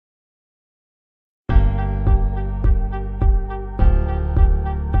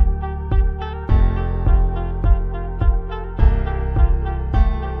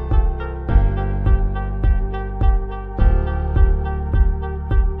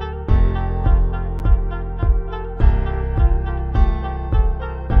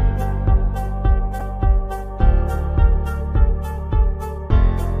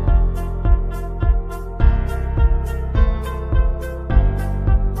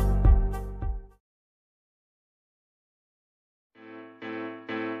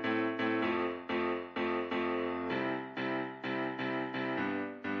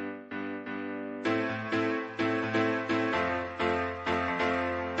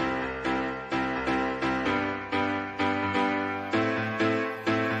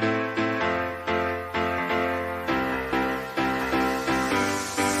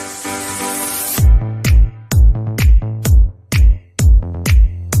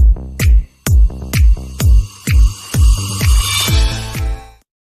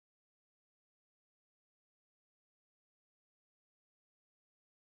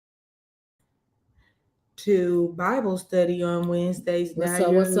to Bible study on Wednesdays. Now What's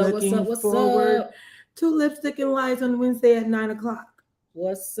up? you're What's up? What's up? looking What's forward up? to Lipstick and Lights on Wednesday at 9 o'clock.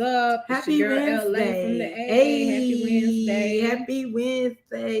 What's up? It's Happy your girl LA from the Wednesday. A. Happy Hey, Wednesday. happy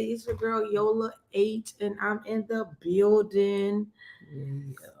Wednesday. It's your girl Yola H, and I'm in the building. Yeah.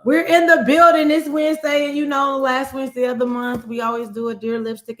 We're in the building this Wednesday, and last Wednesday of the month, we always do a Dear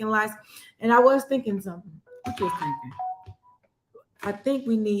Lipstick and Lights. And I was thinking something. What you thinking? I think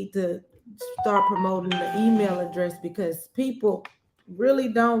we need to start promoting the email address because people really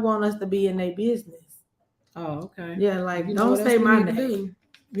don't want us to be in their business. Oh, okay. Yeah, like You know don't what else say we my need to name.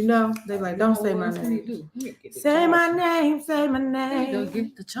 do? They like You don't know say what my else we need to name. do? Let me get the Say my charger. name, say my There you go. name.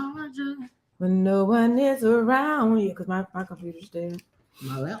 Get the charger. When no one is around you, because my computer's dead.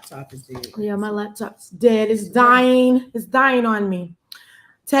 My laptop is dead. Yeah, my laptop's dead. It's dying. It's dying on me.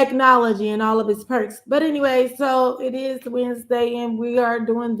 Technology and all of its perks. But anyway, so it is Wednesday and we are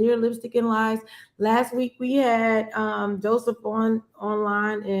doing Dear Lipstick and Lies. Last week we had Joseph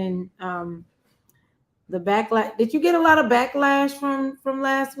online and the backlash. Did you get a lot of backlash from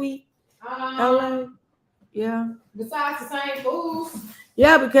last week? LA? Yeah. Besides the same fools.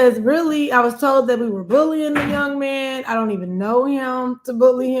 Yeah, because really I was told that we were bullying the young man. I don't even know him to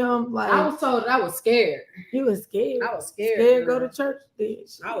bully him. Like I was told I was scared. you was scared. I was scared. Scared go to church.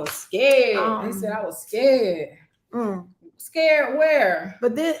 I was scared. They said I was scared. Scared where?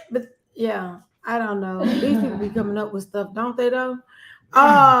 But yeah, I don't know. These people be coming up with stuff, don't they though?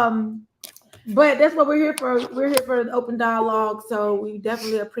 But that's what we're here for. We're here for an open dialogue. So we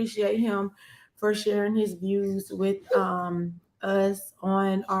definitely appreciate him for sharing his views with us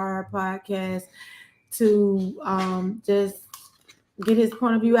on our podcast to just get his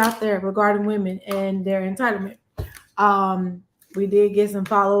point of view out there regarding women and their entitlement. We did get some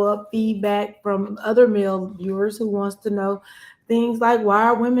follow-up feedback from other male viewers who wants to know things like why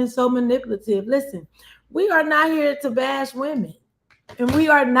are women so manipulative? Listen, we are not here to bash women, and we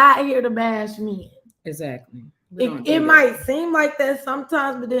are not here to bash men. Exactly. It might seem like that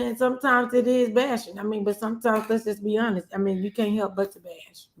sometimes, but then sometimes it is bashing. I mean, but sometimes let's just be honest. I mean, you can't help but to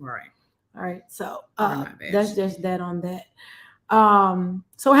bash. Right. All right. So that's just that on that.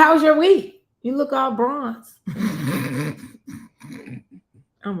 So how was your week? You look all bronze.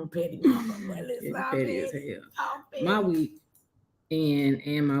 I'm a petty mama. Petty as hell. My week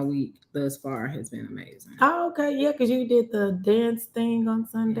and my week thus far has been amazing. Oh, okay. Yeah, because you did the dance thing on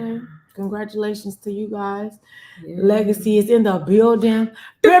Sunday. Yeah. Congratulations to you guys. Yeah. Legacy is in the building.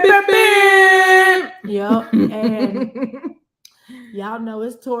 Yep. And y'all know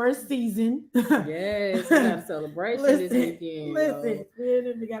it's Taurus season. Yes, we got a celebration this weekend. Listen,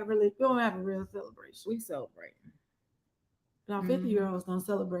 we don't have a real celebration. We celebrate. Now 50-year-olds don't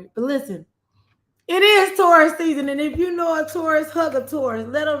celebrate. But listen, it is Taurus season. And if you know a Taurus, hug a Taurus.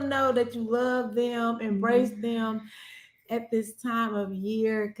 Let them know that you love them, embrace them at this time of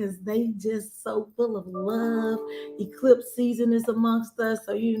year because they just so full of love. Eclipse season is amongst us.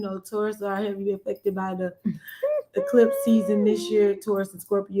 So, Taurus are heavily affected by the eclipse season this year, Taurus and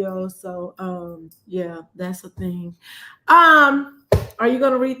Scorpio. So, yeah, that's a thing. Are you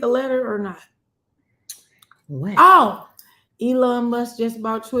going to read the letter or not? What? Oh, Elon Musk just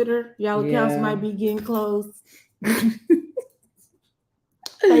bought Twitter. Y'all accounts might be getting closed.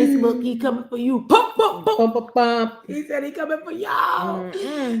 Facebook, he coming for you. Pump, pump, pump. Pump, pump. He said he coming for y'all.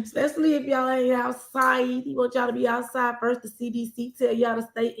 Especially if y'all ain't outside. He want y'all to be outside. First, the CDC tell y'all to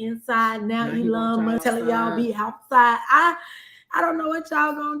stay inside. Now Elon Musk telling y'all be outside. I don't know what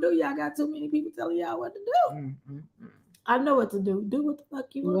y'all gonna do. Y'all got too many people telling y'all what to do. I know what to do. Do what the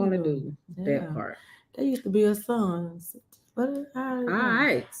fuck you want to do. That part. There used to be a song. All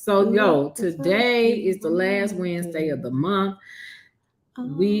right. So, today is the last Wednesday of the month.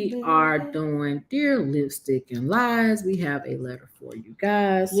 We are doing Dear Lipstick and Lies. We have a letter for you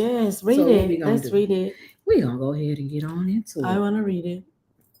guys. Yes, read it. Let's read it. We're going to go ahead and get on into it. I want to read it.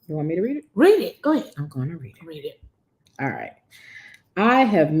 You want me to read it? Read it. Go ahead. I'm going to read it. Read it. All right. I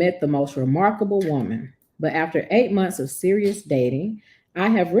have met the most remarkable woman, but after 8 months of serious dating, I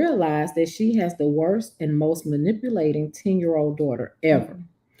have realized that she has the worst and most manipulating 10-year-old daughter ever.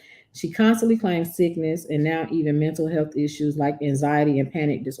 She constantly claims sickness and now even mental health issues like anxiety and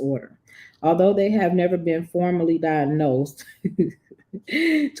panic disorder, although they have never been formally diagnosed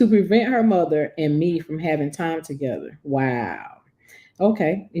to prevent her mother and me from having time together. Wow.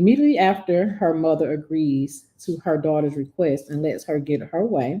 Okay. Immediately after her mother agrees to her daughter's request and lets her get her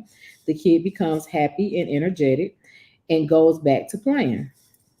way, the kid becomes happy and energetic and goes back to playing.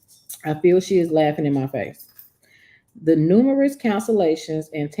 I feel she is laughing in my face. The numerous cancellations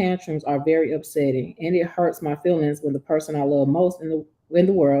and tantrums are very upsetting, and it hurts my feelings when the person I love most in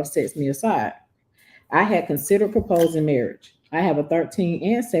the world sets me aside. I had considered proposing marriage. I have a 13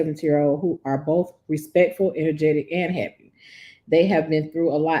 and 17-year-old who are both respectful, energetic, and happy. They have been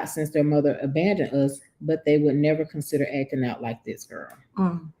through a lot since their mother abandoned us, but they would never consider acting out like this girl.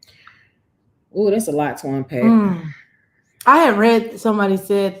 Oh, that's a lot to unpack. I had read somebody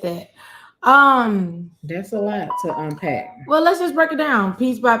said that. That's a lot to unpack. Well, let's just break it down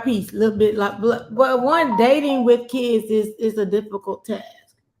piece by piece, a little bit. Like, well, one, dating with kids is a difficult task.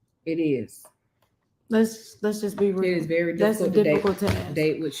 It is. Let's just be real. It is very difficult to task.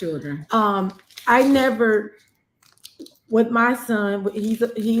 Date with children. I never, with my son, he's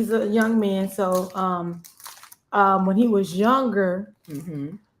a young man, so when he was younger,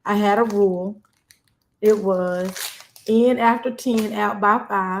 I had a rule. It was in after 10, out by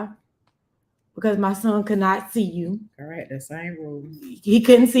 5, because my son could not see you. All right, the same rule. He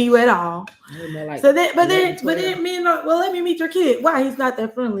couldn't see you at all. Like so then, but then, men are, well, let me meet your kid. Why? He's not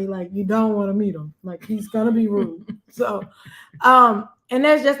that friendly. Like, you don't want to meet him. Like, he's gonna be rude. So, and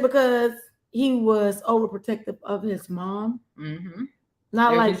that's just because he was overprotective of his mom.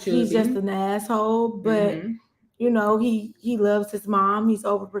 Not like he's just an asshole, but you know, he loves his mom. He's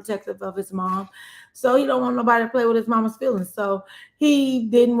overprotective of his mom. So he don't want nobody to play with his mama's feelings. So he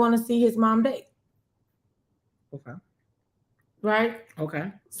didn't want to see his mom date. Okay. Right? Okay.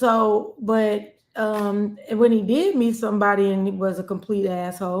 So, but when he did meet somebody and he was a complete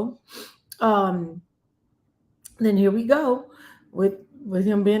asshole, then here we go with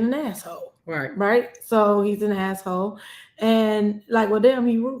him being an asshole. Right. Right? So he's an asshole. And like, well, damn,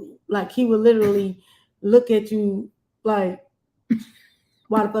 he rude. Like, he would literally look at you like,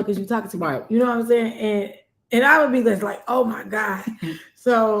 why the fuck is you talking to me? Right. You know what I'm saying? And I would be just like, oh my God.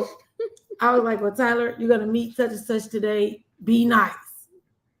 So I was like, well, Tyler, you're gonna meet such and such today. Be nice.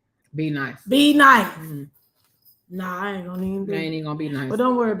 Be nice. Be nice. Nah, I ain't gonna even do it. I ain't even gonna be nice. But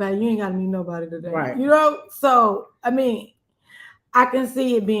don't worry about it. You ain't gotta meet nobody today. Right. You know? So I mean, I can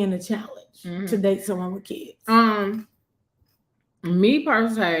see it being a challenge to date someone with kids. Me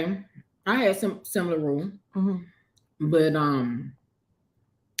personally, I had some similar rule. But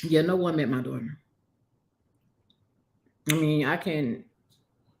yeah, no one met my daughter. I mean, I had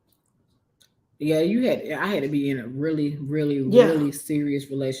to be in a really, really, really serious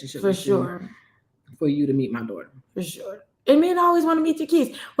relationship for sure for you to meet my daughter. For sure. And men always want to meet your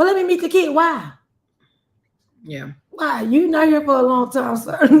kids. Well, let me meet the kid. Why? Yeah. Why? You not here for a long time,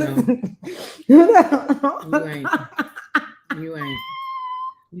 sir. No. You ain't.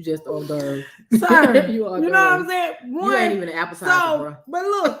 You just hors d'oeuvre. Sir, you know what I'm saying? You ain't even an appetizer, bro. But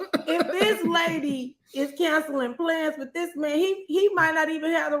look, if this lady is canceling plans with this man, he might not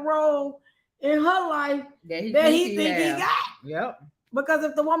even have the role in her life that he think he got. Yep. Because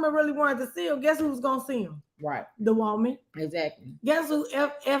if the woman really wanted to see him, guess who's gonna see him? Right. The woman. Exactly. Guess who?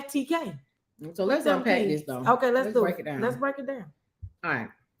 FTK. So let's unpack this though. Okay, let's break it down. Let's break it down. All right.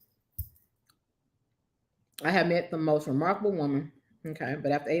 I have met the most remarkable woman. Okay,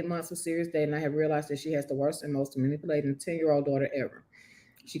 but after 8 months of serious dating, I have realized that she has the worst and most manipulating 10-year-old daughter ever.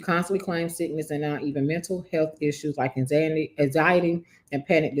 She constantly claims sickness and now even mental health issues like anxiety and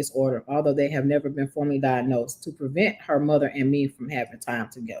panic disorder, although they have never been formally diagnosed, to prevent her mother and me from having time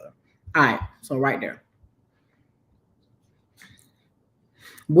together. All right, so right there.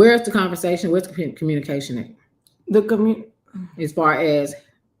 Where's the conversation? Where's the communication at? As far as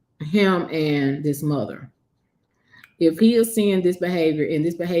him and this mother. If he is seeing this behavior and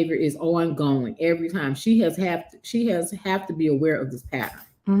this behavior is ongoing every time, she has to be aware of this pattern.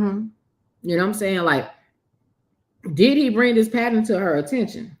 You know what I'm saying? Like, did he bring this pattern to her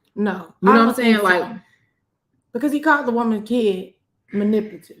attention? No. You know what I'm saying? So. Like, because he called the woman kid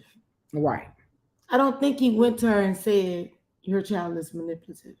manipulative. Right. I don't think he went to her and said, your child is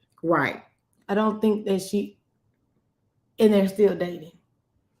manipulative. Right. I don't think that and they're still dating.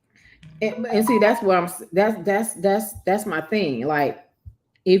 And see, that's what that's my thing. Like,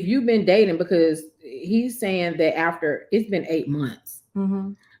 if you've been dating, because he's saying that after it's been 8 months,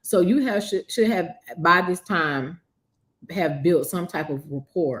 so you should have by this time have built some type of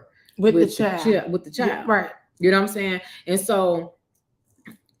rapport with the child. Yeah, right? You know what I'm saying? And so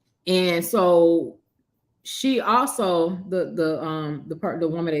she also the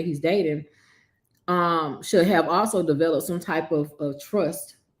woman that he's dating should have also developed some type of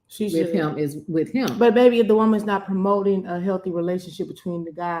trust. With him. But maybe if the woman's not promoting a healthy relationship between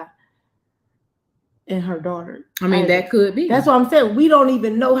the guy and her daughter. I mean, that could be. That's what I'm saying. We don't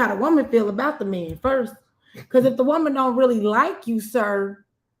even know how the woman feel about the man first. Because if the woman don't really like you, sir.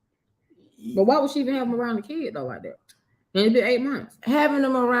 But why would she even have him around the kid though like that? And it's been 8 months. Having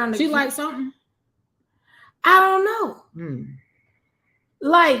them around the kid. She likes something? I don't know.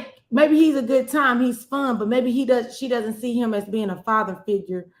 Like, maybe he's a good time, he's fun, but maybe she doesn't see him as being a father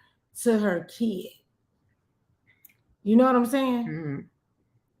figure to her kid. You know what I'm saying? Mm-hmm.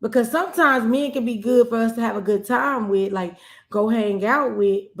 Because sometimes men can be good for us to have a good time with, like go hang out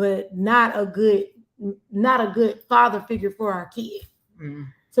with, but not a good father figure for our kid. Mm-hmm.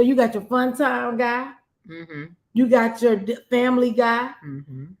 So you got your fun time guy, Mm-hmm. you got your family guy,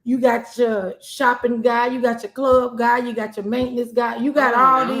 Mm-hmm. you got your shopping guy, you got your club guy, you got your maintenance guy, you got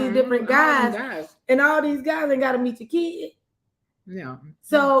all these different guys, and all these guys ain't got to meet your kid. Yeah.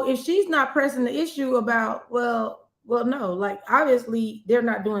 So if she's not pressing the issue about, well, no, like obviously they're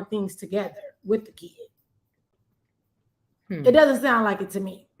not doing things together with the kid. It doesn't sound like it to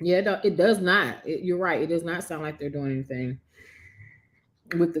me. Yeah, it does not. You're right. It does not sound like they're doing anything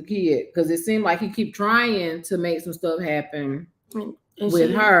with the kid, because it seemed like he keep trying to make some stuff happen with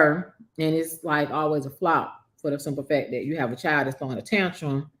her, and it's like always a flop for the simple fact that you have a child that's throwing a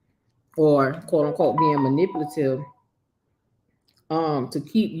tantrum or quote unquote being manipulative to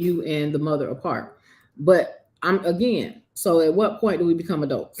keep you and the mother apart. But so at what point do we become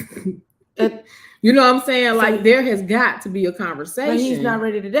adults? You know what I'm saying? Like there has got to be a conversation. But he's not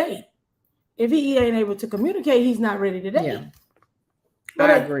ready to date. If he ain't able to communicate, he's not ready to date. Yeah. But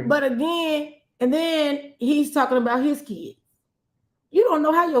I agree. But again, and then he's talking about his kids. You don't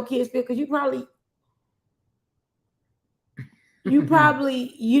know how your kids feel, because he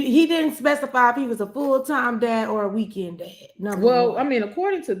didn't specify if he was a full-time dad or a weekend dad. Well, I mean,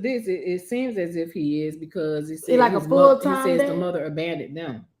 according to this, it seems as if he is, because he said like a full-time he says dad? the mother abandoned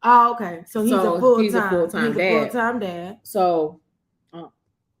them. Oh, okay. So he's a full-time dad. So,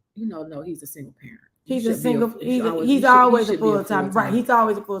 no, he's a single parent. He's always a full-time. Right. He's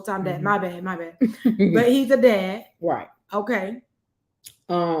always a full-time dad. Mm-hmm. My bad. But he's a dad. Right. Okay.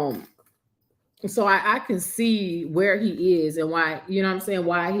 So I can see where he is and why, you know what I'm saying,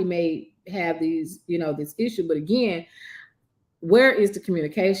 why he may have these, this issue. But again, where is the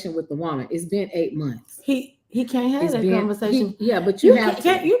communication with the woman? It's been 8 months. He can't have that conversation. But you have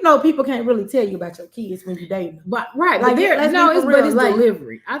to. People can't really tell you about your kids when you date them. But right, like, it's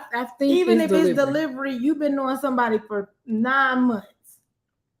delivery. I think even if it's delivery, you've been knowing somebody for 9 months.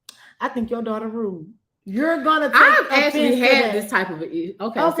 I think your daughter rude. You're gonna take I've actually had this type of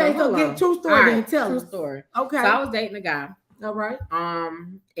okay. So get true story and tell us. True story. Okay. So I was dating a guy. All right.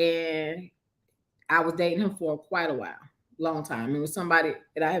 And I was dating him for quite a while, long time. It was somebody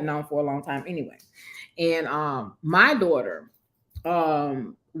that I have known for a long time anyway. And my daughter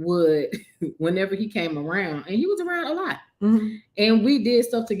would, whenever he came around, and he was around a lot, and we did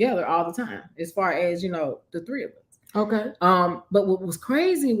stuff together all the time, as far as the three of us. Okay. But what was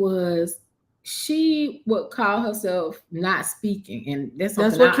crazy was she would call herself not speaking, and that's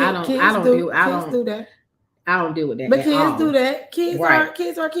something I don't deal with that. But kids do that. Kids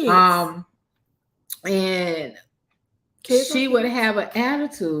are kids. And she would have an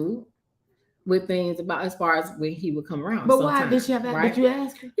attitude with things about as far as when he would come around. But why did she have that? Right? Did you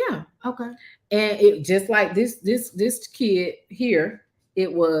ask her? Yeah. Okay. And it just like this kid here,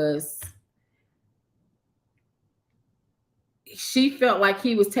 it was. She felt like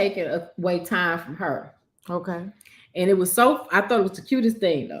he was taking away time from her. Okay. And it was I thought it was the cutest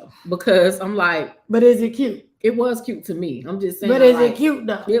thing though, because I'm like, but is it cute? It was cute to me. I'm just saying. But is it cute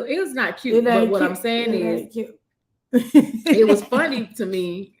though? It was not cute. But what I'm saying is, cute. It was funny to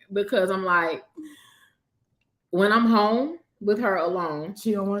me, because I'm like, when I'm home with her alone,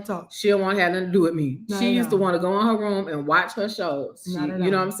 she don't want to talk. She don't want to have nothing to do with me. She used to want to go in her room and watch her shows. You know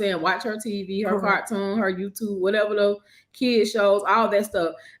what I'm saying? Watch her TV, her cartoon, her YouTube, whatever the kid shows, all that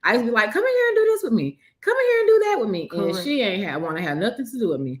stuff. I used to be like, come in here and do this with me. Come in here and do that with me. Correct. And she ain't want to have nothing to do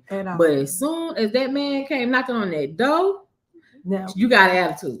with me. But as soon as that man came knocking on that door, you got an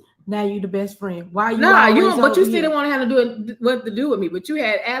attitude. Now you the best friend. Why you? No, you don't. But you still didn't want to have to do what to do with me. But you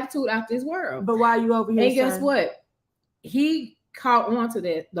had attitude out this world. But why you over here? And guess what? He caught on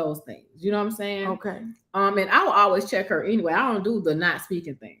to those things. You know what I'm saying? Okay. And I will always check her anyway. I don't do the not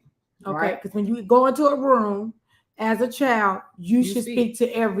speaking thing. Okay. Right? Because when you go into a room as a child, you should speak to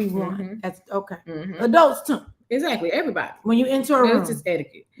everyone. Mm-hmm. That's okay. Mm-hmm. Adults too. Exactly. Everybody. When you enter a room. It's just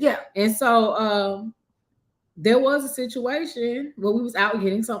etiquette. Yeah. And so there was a situation where we was out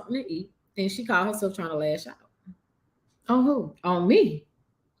getting something to eat, and she called herself trying to lash out. On who? On me.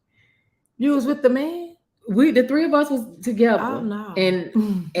 You was with the man? The three of us was together. Oh no. And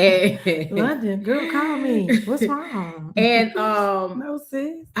London, girl, call me. What's wrong? And no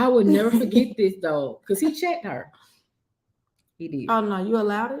sis. I would never forget this though, because he checked her. He did. Oh no, you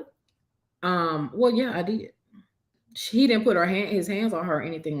allowed it? Well, yeah, I did. He didn't put his hands on her or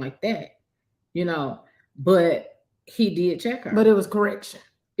anything like that, but he did check her. But it was correction.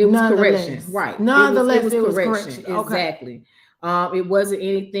 It was Nonetheless. correction, right? Nonetheless, it was correction. correction. Okay. Exactly. It wasn't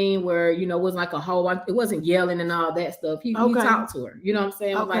anything where it wasn't like a whole. It wasn't yelling and all that stuff. He talked to her. You know what I'm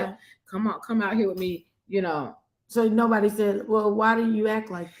saying? Okay. Like, come out here with me. So nobody said, "Well, why do you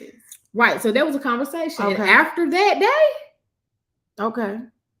act like this?" Right. So there was a conversation. Okay. And after that day, okay,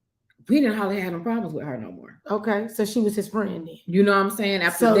 we didn't hardly have no problems with her no more. Okay. So she was his friend then. You know what I'm saying?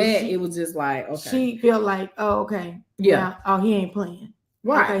 After that, it was just like, okay. She felt like, oh, okay. Yeah. Now, he ain't playing.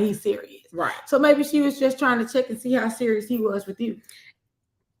 Right. Okay, he's serious. Right. So maybe she was just trying to check and see how serious he was with you.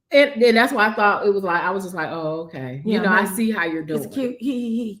 And then that's why I thought it was like, I was just like, oh, okay. Yeah, I see how you're doing. It's cute.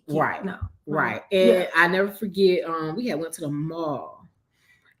 He cute. Right. No. Right. And I never forget, we had went to the mall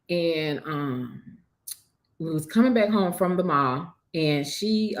and we was coming back home from the mall and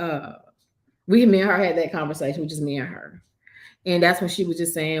she me and her had that conversation, just me and her. And that's when she was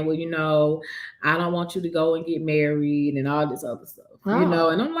just saying, well, I don't want you to go and get married and all this other stuff. And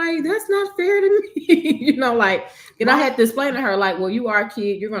I'm like, that's not fair to me. I had to explain to her, like, well, you are a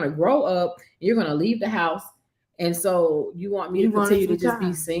kid, you're gonna grow up, you're gonna leave the house. And so you want me to continue to just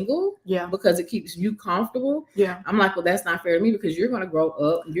be single? Yeah. Because it keeps you comfortable. Yeah. I'm like, well, that's not fair to me because you're going to grow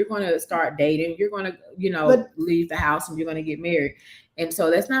up, you're going to start dating, you're going to, leave the house and you're going to get married. And so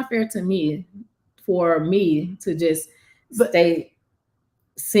that's not fair to me for me to just stay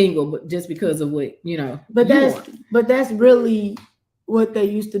single, but just because of what, But that's really what they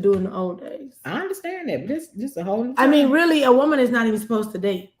used to do in the old days. I understand that, but this just a whole. I mean, really, a woman is not even supposed to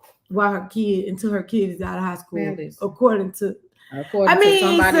date while until her kid is out of high school, according to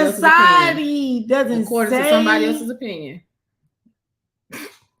somebody society doesn't according to somebody else's opinion.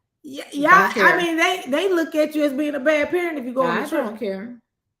 Yeah. I mean, they look at you as being a bad parent if you go on the trip. I don't care.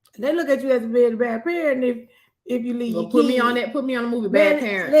 They look at you as being a bad parent if you leave. Well, your put kid. me on that. Put me on the movie Bad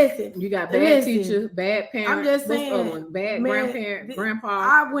Parent. Listen, you got bad teacher, bad parent. I'm just saying, bad grandparent, grandpa.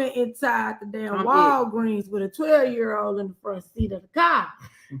 I went inside the damn Walgreens with a 12-year-old in the front seat of the car.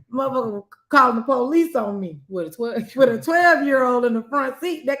 Motherfucker calling the police on me with a 12-year-old in the front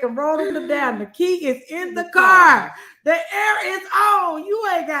seat that can roll them down. The key is in the car. The air is on. You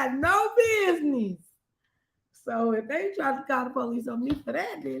ain't got no business. So if they try to call the police on me for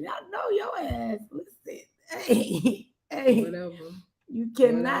that, then I know your ass. Listen, hey, whatever. You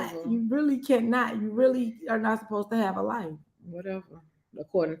cannot. Whatever. You really cannot. You really are not supposed to have a life. Whatever.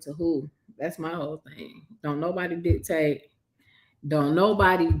 According to who? That's my whole thing. Don't nobody dictate how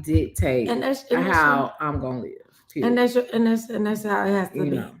I'm gonna live. Period. And that's how it has to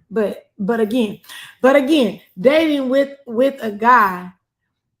be. But again, dating with a guy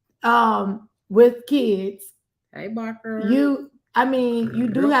with kids. Hey, Barker. You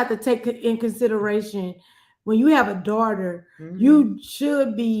do have to take in consideration when you have a daughter, you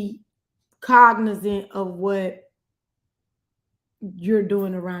should be cognizant of what you're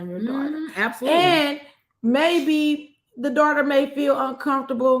doing around your daughter. Absolutely. And maybe the daughter may feel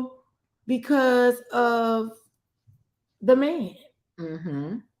uncomfortable because of the man.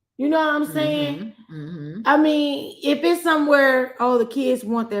 You know what I'm saying? I mean, if it's somewhere, the kids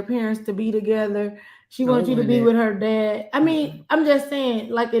want their parents to be together. She wants you to be with her dad. I mean, I'm just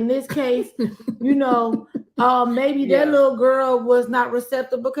saying, like in this case, maybe that little girl was not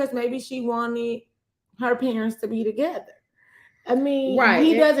receptive because maybe she wanted her parents to be together. I mean,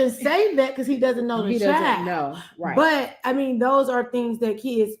 he doesn't say that because he doesn't know the child. Doesn't know, right? But I mean, those are things that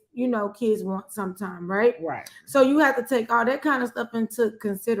kids want sometime, right? Right. So you have to take all that kind of stuff into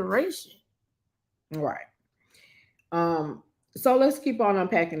consideration. Right. So let's keep on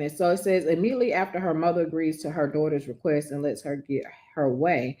unpacking this. So it says immediately after her mother agrees to her daughter's request and lets her get her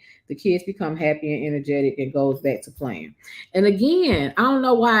way, the kids become happy and energetic and goes back to playing. And again, I don't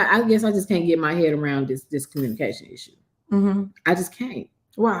know why. I guess I just can't get my head around this communication issue. I just can't.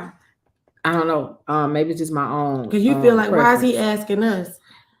 Why? I don't know. Maybe it's just my own. Because you feel like, preference. Why is he asking us?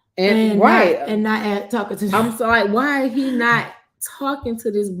 And not talking to? I'm so like, why is he not talking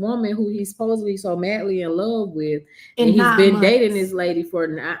to this woman who he's supposedly so madly in love with, and he's been dating this lady for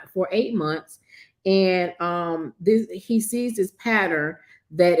 8 months, and he sees this pattern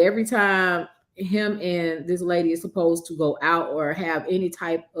that every time him and this lady is supposed to go out or have any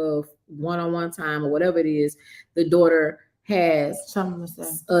type of one-on-one time or whatever it is, the daughter has something to say.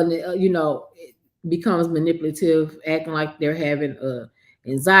 Becomes manipulative, acting like they're having a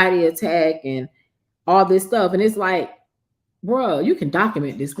anxiety attack and all this stuff, and it's like, bro, you can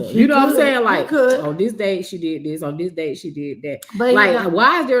document this stuff. You know what I'm saying? Like, on this date she did this, on this date she did that. But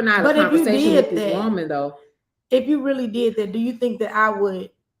why is there not a conversation with this woman though? If you really did that, do you think that I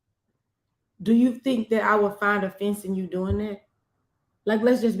would find offense in you doing that? Like,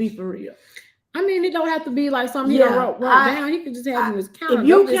 let's just be for real. I mean, it don't have to be like something he Yeah, wrote down. He could just have in his calendar. If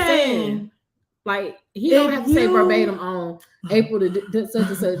you I'm just saying, can, like he don't if have to say you- verbatim on April the such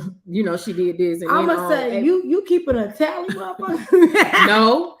and such. You know, she did this, and I'm then gonna on say April- you keeping a tally, motherfucker.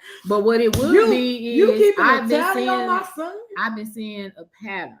 No, but what it would be You is keeping a I've been tally on my seeing son. I've been seeing a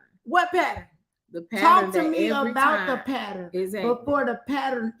pattern. What pattern? The pattern Talk to that me every about time the pattern exactly. before the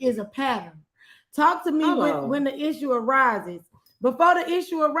pattern is a pattern. Talk to me Hello. when the issue arises. Before the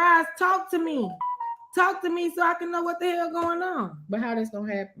issue arises, talk to me. Talk to me so I can know what the hell going on. But how that's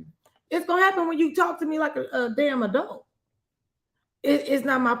gonna happen? It's gonna happen when you talk to me like a damn adult. It's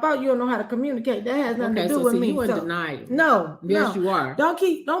not my fault. You don't know how to communicate. That has nothing to do with me. You in So, denial. no, Yes, no. you are.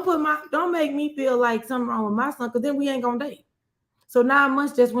 Don't make me feel like something wrong with my son, because then we ain't gonna date. So 9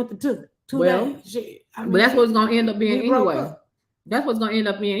 months just went to two days. Shit. I mean, but that's what it's gonna end up being we broke anyway. up. That's what's gonna end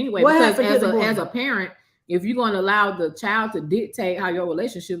up being anyway. What Because happened to the boy? as a parent, if you're gonna allow the child to dictate how your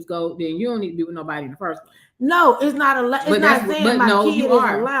relationships go, then you don't need to be with nobody in the first place. No, it's not it's But not saying but my no, kid you is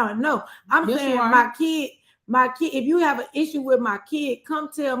are. allowing. No, I'm Yes, saying you are. my kid, if you have an issue with my kid, come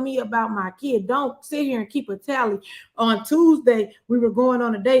tell me about my kid. Don't sit here and keep a tally. On Tuesday, we were going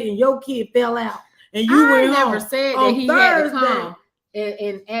on a date and your kid fell out. And you I went never home. said On that he had to Thursday- come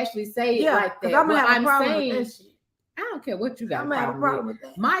and actually say it like that. I'm gonna What have a I'm problem saying, with that shit. I don't care what you got I'm gonna have a problem with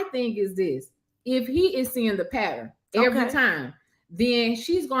that. My thing is this: if he is seeing the pattern every Okay. time, then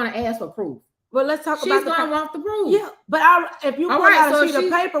she's gonna ask for proof. Well, let's talk She's about gonna want the proof. Yeah, but if you All put right, out so a sheet of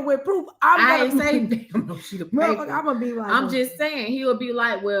she's- paper with proof, I ain't saying damn no sheet of motherfucker, paper. I'm gonna be like, I'm just saying he'll be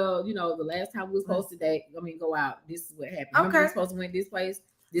like, well, you know, the last time we was supposed to date, go out. This is what happened. Remember we were supposed to went this place.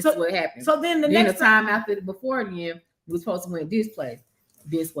 This is what happened. So then the then next the time before then, we were supposed to went this place.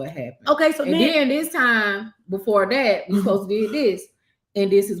 This what happened. Okay, so and then this time before that, we supposed to did this,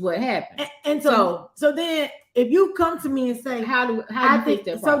 and this is what happened. And so then if you come to me and say, how do you fix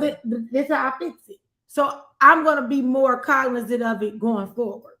that so problem? this is how I fix it. So I'm gonna be more cognizant of it going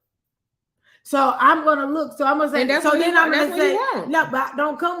forward. So I'm gonna look. So I'm gonna say. And that's so what then you I'm want. gonna That's say, what you want. no, but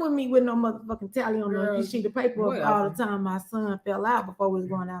don't come with me with no motherfucking tally on Girl, the sheet of paper of all the time my son fell out before we was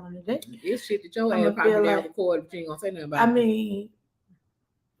going out on the date. It's shit that your I'ma ass probably feel never like- recorded, but you ain't gonna say nothing about I it. mean,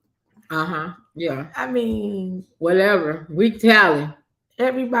 Yeah. I mean, Whatever. We tally.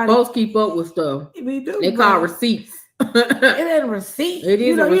 everybody. Folks keep up with stuff. We do. They call but receipts. it ain't a receipt. It is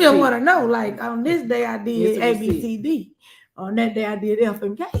You know, a you don't receipt. want to know. Like on this day I did It's a A, B, receipt. C, D. On that day I did F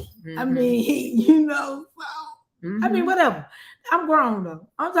and K. I Mhm. mean, you know, so I mean, whatever. I'm grown though.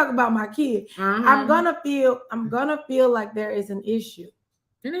 I'm talking about my kid. I'm gonna feel like there is an issue.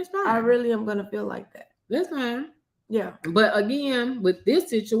 And it's fine. I really am gonna feel like that. That's fine. Yeah. But again, with this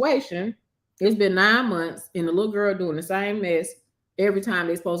situation, it's been 9 months, and the little girl doing the same mess every time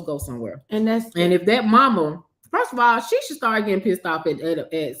they're supposed to go somewhere. And if that mama, first of all, she should start getting pissed off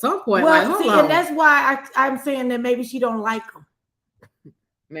at some point. well, like, hold see, on, and that's why I'm saying that maybe she don't like him.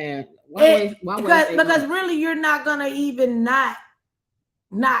 man. Why waste Because really, you're not gonna even not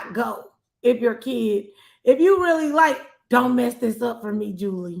go if your kid. If you really like, don't mess this up for me,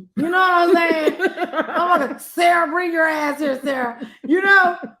 Julie. You know what I'm saying? I'm gonna, Sarah, bring your ass here, Sarah. You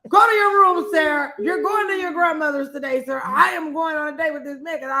know, go to your room, Sarah. You're going to your grandmother's today, sir. I am going on a date with this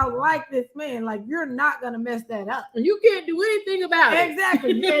man because I like this man. Like, you're not gonna mess that up. you can't do anything about it.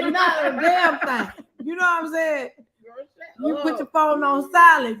 Exactly. And not a damn thing. You know what I'm saying? You put your phone on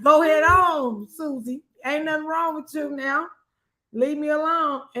silent. Go ahead on, Susie. Ain't nothing wrong with you now. Leave me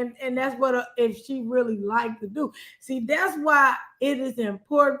alone. And that's what if she really liked to do. See, that's why it is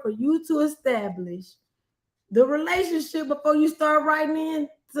important for you to establish the relationship before you start writing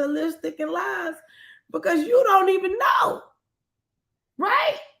into lipstick and lies, because you don't even know.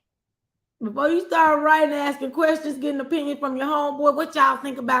 Right? Before you start writing, asking questions, getting opinions from your homeboy, what y'all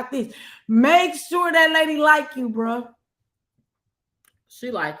think about this? Make sure that lady like you, bro. She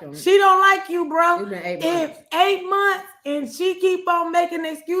like him. She don't like you, bro. It's been 8 If months. 8 months and she keep on making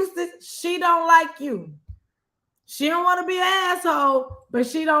excuses, she don't like you. She don't want to be an asshole, but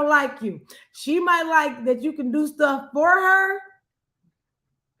she don't like you. She might like that you can do stuff for her,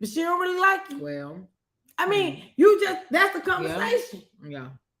 but she don't really like you. Well, I mean, that's the conversation.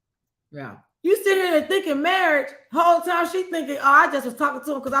 yeah. You sit here and thinking marriage, whole time she thinking, oh, I just was talking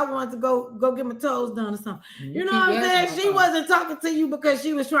to him because I wanted to go get my toes done or something. You know what I'm saying? She wasn't talking to you because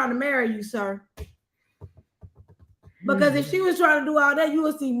she was trying to marry you, sir. Because if she was trying to do all that, you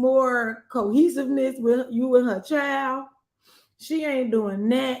would see more cohesiveness with you and her child. She ain't doing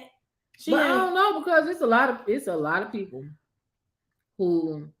that. I don't know, because it's a lot of people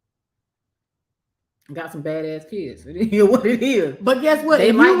who got some badass kids. It is what it is. But guess what? They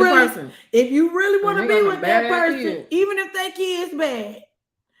If like you the really, person. if you really want to they be got with some that badass person, kids. even if that kid's bad,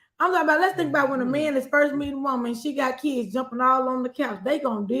 I'm talking about, let's think about when a man is first meeting a woman, she got kids jumping all on the couch. They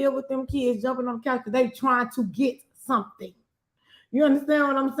gonna deal with them kids jumping on the couch because they trying to get something. You understand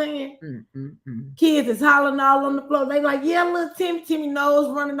what I'm saying? Kids is hollering all on the floor. They like, yeah, little Timmy nose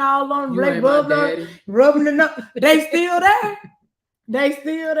running all on them. Rubbing the nose. They still there. They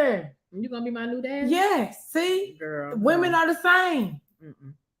still there. You gonna be my new dad? Yes. See? Girl. Women are the same.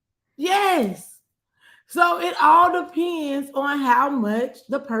 Yes. So it all depends on how much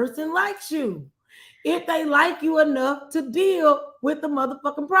the person likes you. If they like you enough to deal with the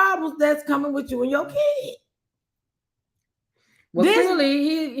motherfucking problems that's coming with you and your kid. Well,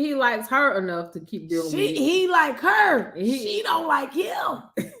 clearly he likes her enough to keep dealing with it. He like her. She don't like him.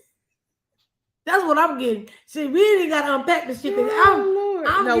 That's what I'm getting. See, we ain't got to unpack the shit.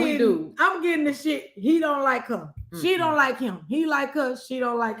 We do. I'm getting the shit. He don't like her. She don't like him. He like her. She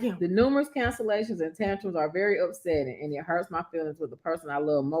don't like him. The numerous cancellations and tantrums are very upsetting, and it hurts my feelings with the person I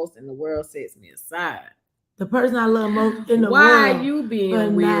love most in the world sets me aside. The person I love most in the world. Why are you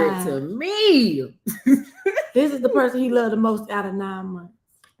being weird to me? This is the person he loved the most out of 9 months.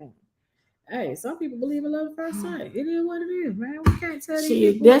 Hey, some people believe in love at first sight. It is what it is, man. We can't tell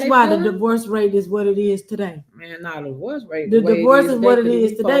you. That's why the divorce rate is what it is today. Man, not the divorce rate. The divorce is what it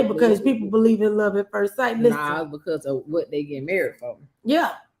is today because people believe in love at first sight. Listen. Nah, because of what they get married for.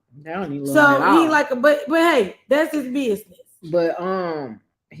 Yeah. They don't even love so he like, but hey, that's his business. But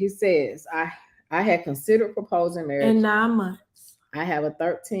he says I had considered proposing marriage in 9 months. I have a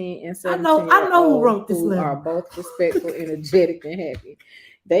 13 and 17 I know who wrote this letter. Are both respectful, energetic, and happy.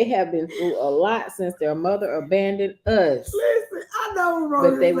 They have been through a lot since their mother abandoned us. Listen, I know who wrote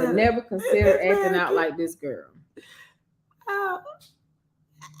this letter. But they would never consider acting out like this girl.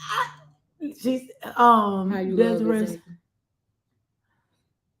 She's How you that's love right. this?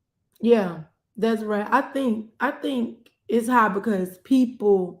 Yeah, that's right. I think it's hard because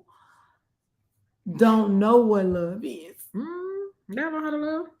people don't know what love is. Never how to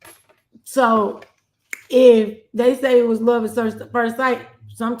love. So if they say it was love at first sight,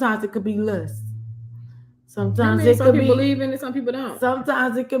 sometimes it could be lust. Sometimes it could be. Some people believe in it, some people don't.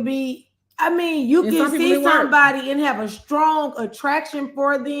 Sometimes it could be. I mean, you can see somebody and have a strong attraction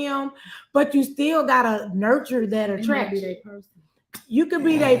for them, but you still gotta nurture that attraction. You could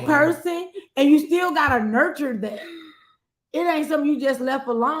be their person, and you still gotta nurture that. It ain't something you just left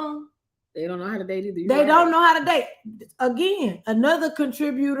alone. They don't know how to date either. They don't know how to date. Again, another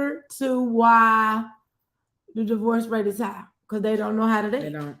contributor to why the divorce rate is high because they don't know how to date. They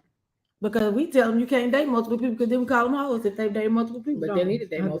don't. Because we tell them you can't date multiple people because then we call them hoes if they date multiple people. But they need to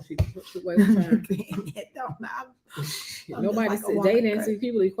date multiple people. Nobody said dating and see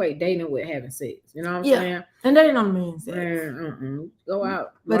people equate dating with having sex. You know what I'm saying? And they don't mean sex. Go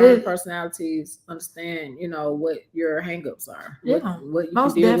out, learn personalities, understand, what your hangups are. What you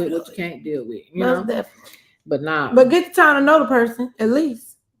can deal with, what you can't deal with. You know? Definitely. But not. But get the time to know the person, at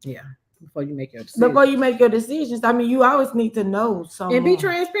least. Yeah. Before you make your decisions. Before you make your decisions. I mean, you always need to know someone. And be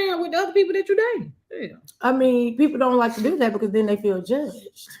transparent with the other people that you date. Yeah. I mean, people don't like to do that because then they feel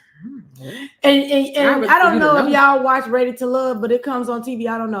judged. And I don't know if y'all watch Ready to Love, but it comes on TV.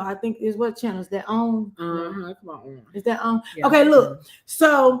 I don't know. I think it's what channel is that on? Come on. Is that on? Yeah. Okay, look.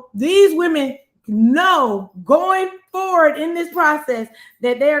 So these women know going forward in this process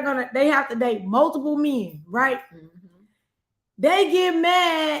that they have to date multiple men, right? They get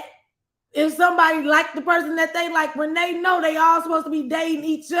mad if somebody like the person that they like when they know they all supposed to be dating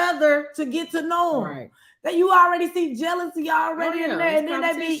each other to get to know them. Right. That you already see jealousy already in there, and then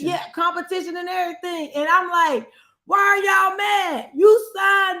they be competition and everything. And I'm like, why are y'all mad? You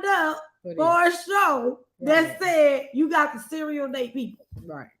signed up for a show that said you got to serial date people,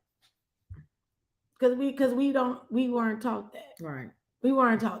 right? Because we weren't taught that, right? We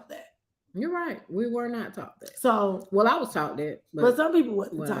weren't taught that. You're right. We were not taught that. So, I was taught that, but some people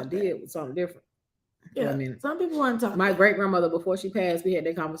wasn't taught I did, it was something different. Yeah, some people weren't taught. My great grandmother, before she passed, we had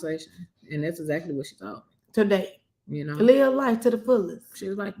that conversation, and that's exactly what she taught me. Today, live life to the fullest. She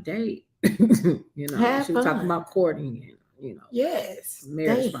was like, date. She was talking about courting and yes,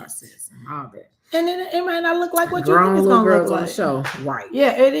 marriage process and all that. And it might not look like what you think it's gonna look like. On the show, right?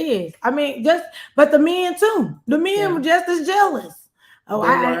 Yeah, it is. I mean, but the men too. The men were just as jealous. Oh,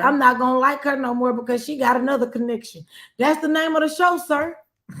 I'm not gonna like her no more because she got another connection. That's the name of the show, sir.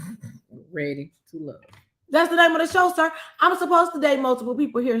 Ready to Love. That's the name of the show, sir. I'm supposed to date multiple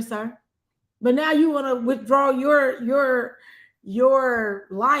people here, sir. But now you want to withdraw your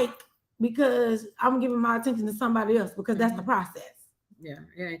like because I'm giving my attention to somebody else because that's the process. Yeah,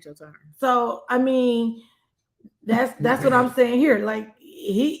 it ain't your turn. So I mean, that's what I'm saying here. Like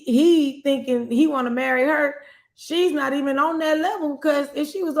he thinking he want to marry her. she's not even on that level, because if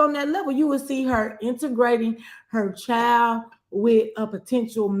she was on that level, you would see her integrating her child with a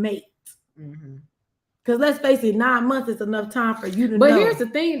potential mate. Because let's face it, 9 months is enough time for you to know. But here's the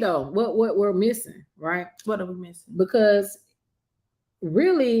thing, though, what we're missing, right? What are we missing? Because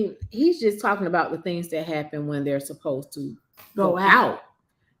really, he's just talking about the things that happen when they're supposed to go out.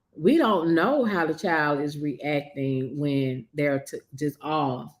 We don't know how the child is reacting when they're just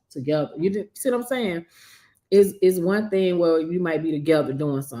all together. You see what I'm saying? Is one thing where you might be together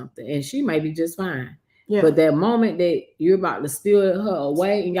doing something, and she might be just fine. Yeah. But that moment that you're about to steal her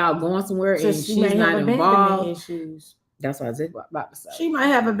away and y'all going somewhere and she's not involved, issues. That's what I was about to say. She might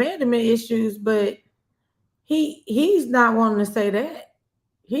have abandonment issues, but he's not wanting to say that.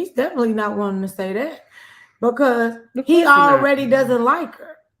 He's definitely not wanting to say that, because he already doesn't like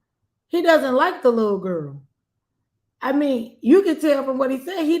her. He doesn't like the little girl. I mean, you can tell from what he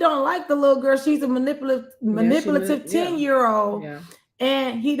said, he don't like the little girl. She's a manipulative 10-year-old,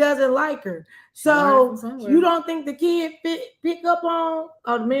 and he doesn't like her. So you don't think the kid pick up on,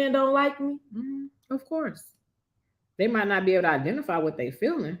 oh, the man don't like me? Mm-hmm. Of course. They might not be able to identify what they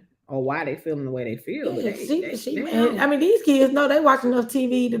feeling or why they feeling the way they feel. I mean, these kids know, they watch enough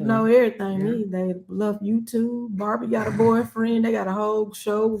TV to know everything. Yeah. They love YouTube. Barbie got a boyfriend. They got a whole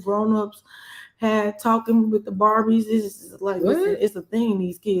show. Grown-ups had talking with the Barbies. It's like, it's a thing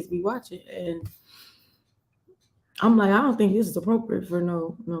these kids be watching. And I'm like, I don't think this is appropriate for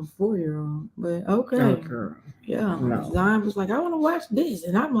no 4-year-old. But okay. Oh, girl. Yeah. No. Zion was like, I want to watch this.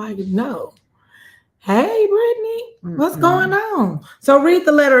 And I'm like, no. Hey, Brittany, what's going on? So read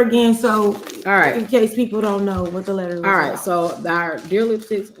the letter again. So, all right, in case people don't know what the letter is. All right, so our Dear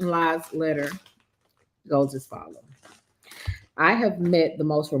Lipsticks and Lies letter goes as follows. I have met the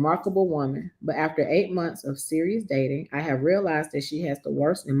most remarkable woman, but after 8 months of serious dating, I have realized that she has the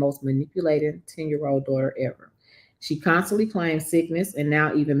worst and most manipulating 10-year-old daughter ever. She constantly claims sickness and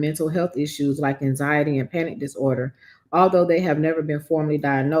now even mental health issues like anxiety and panic disorder, although they have never been formally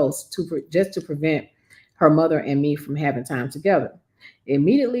diagnosed, just to prevent her mother and me from having time together.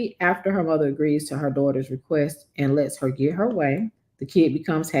 Immediately after her mother agrees to her daughter's request and lets her get her way, the kid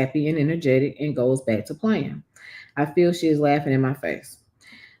becomes happy and energetic and goes back to playing. I feel she is laughing in my face.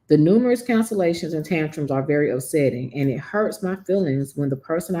 The numerous cancellations and tantrums are very upsetting, and it hurts my feelings when the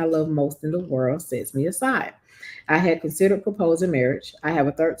person I love most in the world sets me aside. I had considered proposing marriage. I have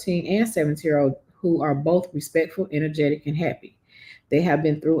a 13 and 17-year-old who are both respectful, energetic, and happy. They have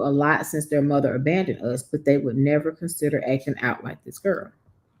been through a lot since their mother abandoned us, but they would never consider acting out like this girl.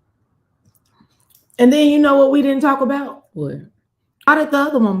 And then you know what we didn't talk about? What? How did the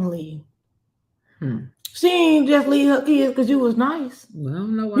other woman leave? She ain't just leave her kids because you was nice. Well, I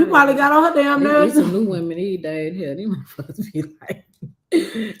don't know why. You probably got on her damn nerves. Some new women these days. Hell, these motherfuckers be like,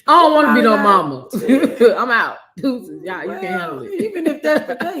 I don't want to be no mama. I'm out. Deuces. Y'all, you can't handle it. Even if that's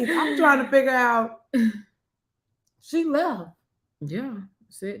the case, I'm trying to figure out. She left. Yeah,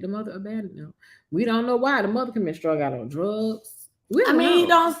 said the mother abandoned them. We don't know why. The mother could be strung out on drugs. He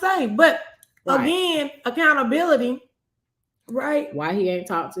don't say. But again, accountability, right? Why he ain't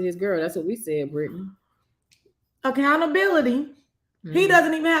talked to his girl? That's what we said, Brittany. Accountability. Mm-hmm. He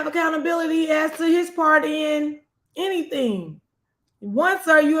doesn't even have accountability as to his part in anything. Once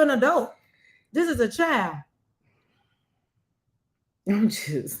are you an adult? This is a child. This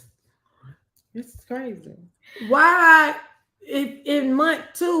is crazy. Why, if in month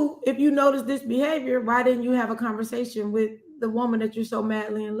 2, if you notice this behavior, why didn't you have a conversation with the woman that you're so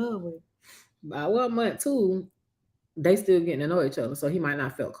madly in love with? Well, month 2, they still getting to know each other, so he might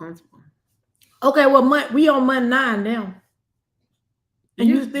not feel comfortable. Okay, well, we on month 9 now, and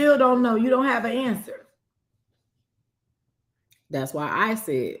you still don't know. You don't have an answer. That's why I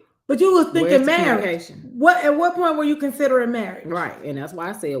said. But you was thinking marriage. At what point were you considering marriage? Right, and that's why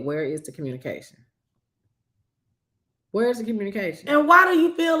I said, where is the communication? Where's the communication? And why do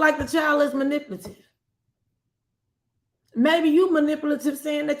you feel like the child is manipulative? Maybe you manipulative,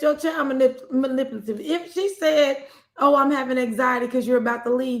 saying that your child manipulative. If she said, oh, I'm having anxiety because you're about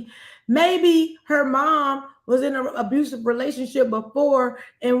to leave, maybe her mom was in an abusive relationship before,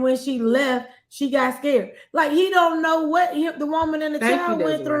 and when she left, she got scared. Like, he don't know what the woman and the child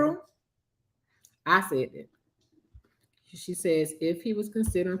went through. I said that. She says if he was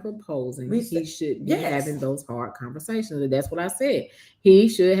considering proposing, he should be having those hard conversations. And that's what I said. He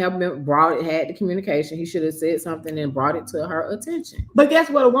should have had the communication. He should have said something and brought it to her attention. But guess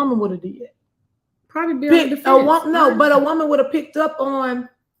what a woman would have did? Probably be on the defense. But a woman would have picked up on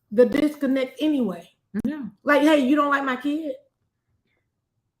the disconnect anyway. Yeah. Like, hey, you don't like my kid?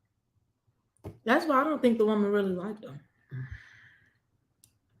 That's why I don't think the woman really liked him.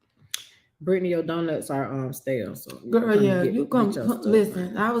 Brittany, your donuts are stale. So Girl, yeah, you come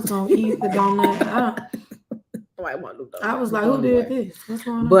listen. I was gonna eat the donut. I was like, who did this? What's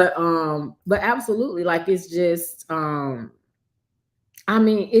going on? But absolutely, like it's just I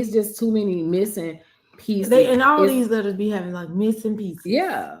mean, it's just too many missing pieces. And all these letters be having like missing pieces.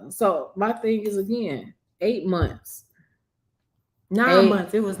 Yeah. So my thing is again, 8 months. 9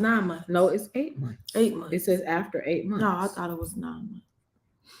 months. It was 9 months. No, it's 8 months. 8 months. It says after 8 months. No, I thought it was 9 months.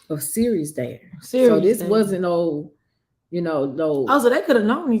 Of serious dating. So this wasn't no, no. Oh, so they could have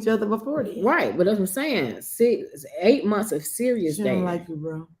known each other before then. Right. But that's what I'm saying. 8 months of serious dating. She don't like you,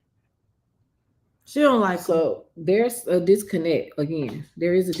 bro. She don't like you. So there's a disconnect again.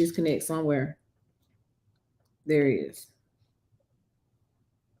 There is a disconnect somewhere. There is.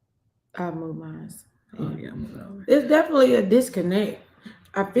 I'll move mine. Oh yeah, move it over. There's definitely a disconnect.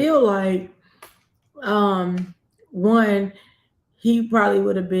 I feel like one, he probably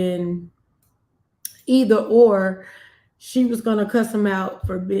would have been either or. She was gonna cuss him out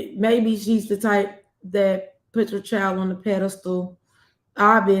for maybe she's the type that puts her child on the pedestal.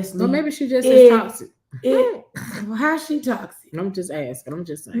 Obviously. Or maybe she just is toxic. How's she toxic? I'm just asking. I'm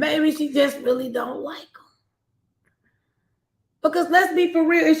just saying. Maybe she just really don't like him. Because let's be for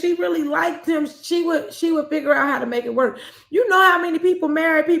real, if she really liked him, she would figure out how to make it work. You know how many people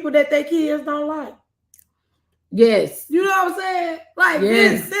marry people that their kids don't like? Yes. You know what I'm saying? Like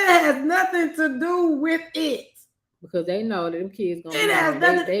this has nothing to do with it. Because they know that them kids gonna. It has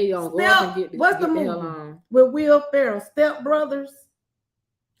nothing. They don't go up and get what's the movie with Will Ferrell? Step Brothers.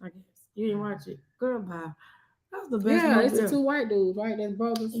 I guess you didn't watch it. Girl, bye. That was the best. Yeah, it's the two white dudes, right? That's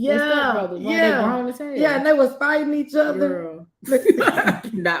brothers. Yeah, step brothers, right? They grown as hell. Yeah, and they was fighting each other. Girl.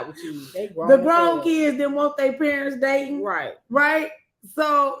 Not with you. They grown. The grown kids didn't want their parents dating. Right. Right.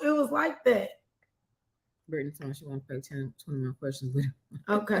 So it was like that. Brittany told me she want to play 21 questions with him.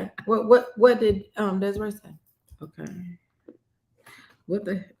 Okay. What did Desiree say? Okay. What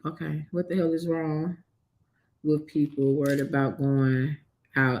the hell is wrong with people worried about going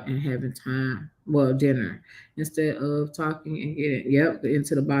out and having dinner instead of talking and getting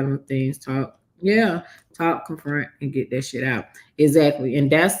into the bottom of things? Talk, confront and get that shit out. Exactly.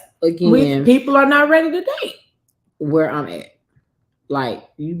 And that's again, people are not ready to date. Where I'm at. Like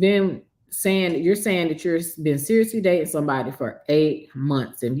you're saying that you've been seriously dating somebody for 8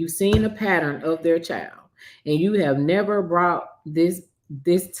 months and you've seen a pattern of their child and you have never brought this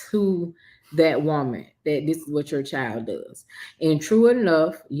to that woman, that this is what your child does. And true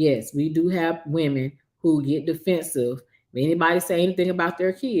enough, yes, we do have women who get defensive if anybody say anything about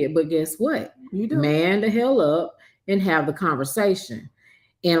their kid, but guess what? You do. Man the hell up and have the conversation.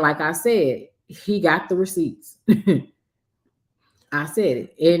 And like I said, he got the receipts. I said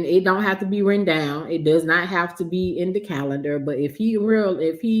it, and it don't have to be written down. It does not have to be in the calendar. But if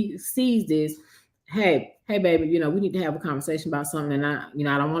he sees this, hey, baby, we need to have a conversation about something. And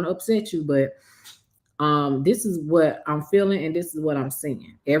I don't want to upset you, but this is what I'm feeling, and this is what I'm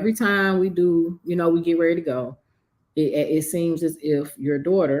seeing. Every time we do, we get ready to go, it seems as if your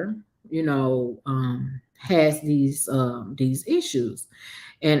daughter, has these issues,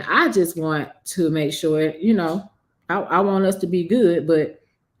 and I just want to make sure, I want us to be good, but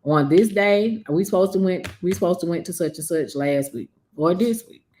on this day, we supposed to went to such and such last week or this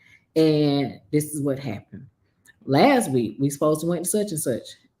week, and this is what happened. Last week we supposed to went to such and such.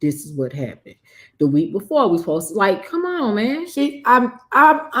 This is what happened. The week before we supposed to come on, man.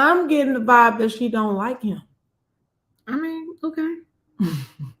 I'm getting the vibe that she don't like him. I mean, okay.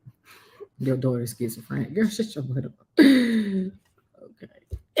 Your daughter's schizophrenic. Girl, shut your butt up. Okay.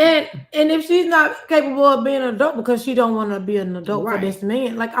 And if she's not capable of being an adult because she don't want to be an adult for this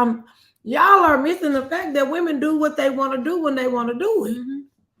man, y'all are missing the fact that women do what they want to do when they want to do it. Mm-hmm.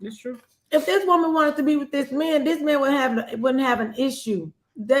 That's true. If this woman wanted to be with this man wouldn't have an issue.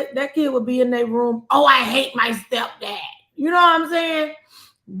 That kid would be in their room. Oh, I hate my stepdad. You know what I'm saying?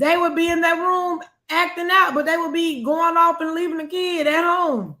 They would be in that room acting out, but they would be going off and leaving the kid at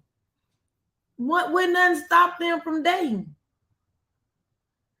home. What would nothing stop them from dating?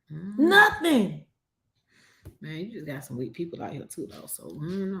 Nothing. Man, you just got some weak people out here too, though. So I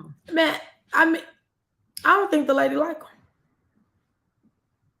don't know. Man, I don't think the lady like him.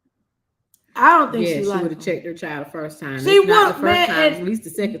 I don't think she would have checked her child the first time. She would, man. At least the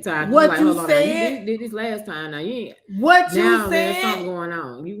second time. What you said? You did this last time. Now you ain't. What you now, said? There's something going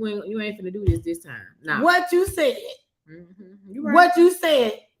on. You ain't finna do this time. Nah. What you said? Mm-hmm. You right. What you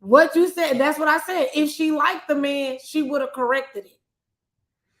said? What you said? That's what I said. If she liked the man, she would have corrected it.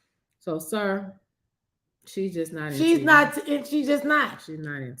 So, sir, she's just not. She's not. She's just not. She's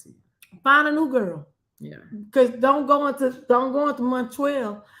not into you. Find a new girl. Yeah. Because don't go into month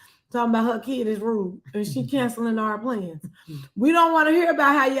 12 talking about her kid is rude and she canceling our plans. We don't want to hear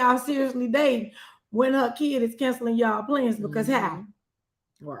about how y'all seriously date when her kid is canceling y'all plans because how?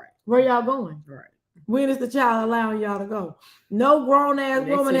 Right. Where y'all going? Right. When is the child allowing y'all to go? No grown ass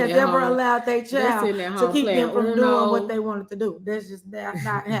woman has ever allowed their child to keep them from doing what they wanted to do. That's just not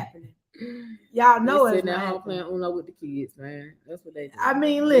happening. Y'all know it's sitting not at home happening. playing Uno with the kids, man. That's what they do. I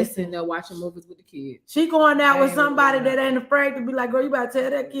mean, They listen. sitting there watching movies with the kids. She going out They with ain't somebody really that ain't afraid to be like, girl, you better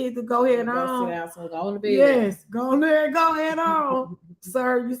tell that kid to go ahead Go on. sit down, so go on the bed. Yes, go on there, go ahead on.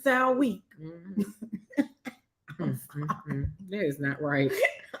 Sir, you sound weak. That is not right.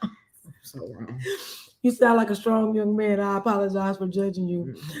 So wrong. You sound like a strong young man. I apologize for judging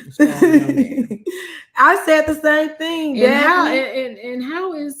you. Strong young man. I said the same thing. And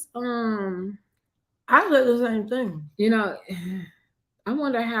how is I said the same thing. You know, I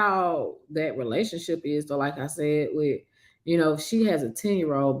wonder how that relationship is. So, like I said, with she has a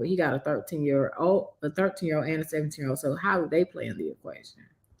 10-year-old, but he got a 13-year-old, and a 17-year-old. So, how do they play in the equation?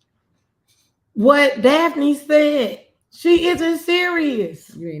 What Daphne said, she isn't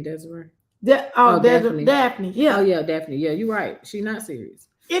serious. You ain't Desiree? Daphne. Yeah. Oh yeah, Daphne. Yeah, you're right. She's not serious.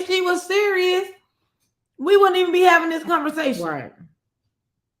 If she was serious, we wouldn't even be having this conversation. Right.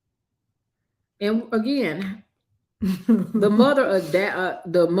 And again, the mother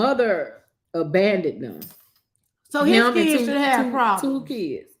abandoned them. So his kids should have problems. 2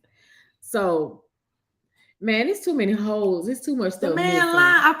 kids. So, man, it's too many holes. It's too much stuff. The man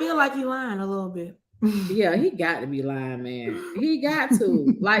lying. I feel like he lying a little bit. Yeah, he got to be lying, man. He got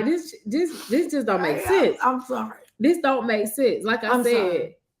to. Like this just don't make sense. I'm sorry. This don't make sense. Like I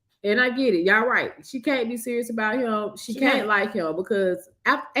said, and I get it. Y'all right. She can't be serious about him. She can't like him because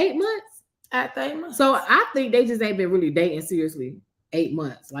after 8 months. After 8 months. So I think they just ain't been really dating seriously 8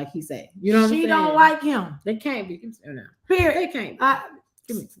 months, like he said. You know what I'm saying? She don't like him. They can't be. Now. Period. They can't.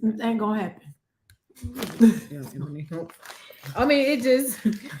 Ain't gonna happen. I mean, it just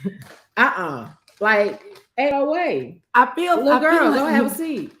like ain't no way. I feel little girl, don't have a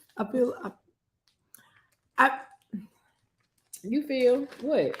seat. You feel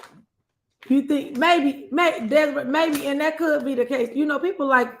what? You think maybe, and that could be the case. People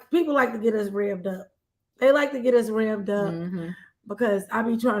like to get us revved up. They like to get us revved up because I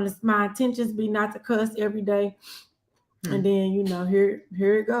be trying to. My intentions be not to cuss every day, and then here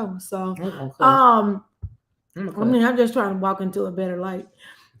it goes. So I'm just trying to walk into a better light,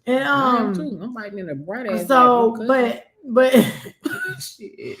 and I'm biting in a bright ass. So, but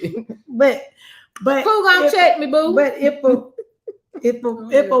who gonna check me, boo? But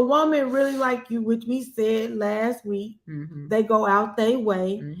if a woman really like you, which we said last week, they go out their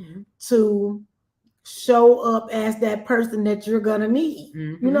way to show up as that person that you're gonna need.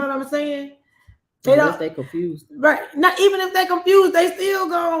 You know what I'm saying? They confused, right? Not even if they confused, they still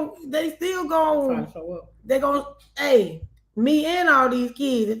gonna show up. They gonna me and all these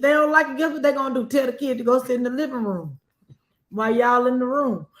kids. If they don't like it, guess what they gonna do? Tell the kid to go sit in the living room while y'all in the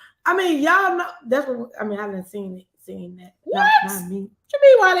room. I mean, y'all know that's what I mean. I haven't seen that. What? Not me. What you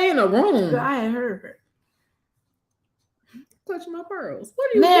mean while they in the room? I had heard. Clutch my pearls.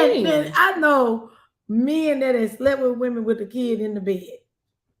 What do you mean? Man, I know men that have slept with women with the kid in the bed.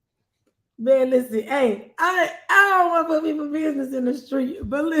 Man, listen, I don't want to put people's business in the street,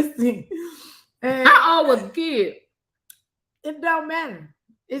 but listen. How old was the kid? It don't matter.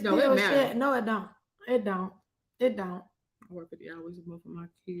 It matters. No, it don't. It don't. I work 50 hours a month for my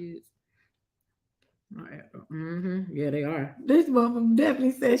kids. Yeah, they are. This woman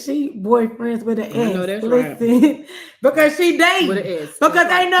definitely said she boyfriends with an S. I know that's right. Because she dating. With an S.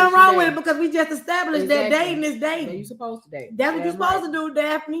 Because ain't nothing wrong with it because we just established that dating is dating. Yeah, you supposed to date. That's what you're supposed to do,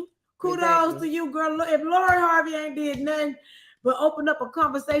 Daphne. Kudos to you, girl. If Lori Harvey ain't did nothing but open up a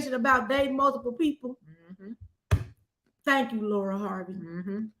conversation about dating multiple people, thank you, Laura Harvey.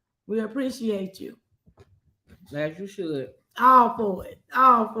 We appreciate you. As you should. All for it.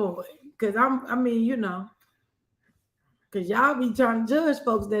 Because because y'all be trying to judge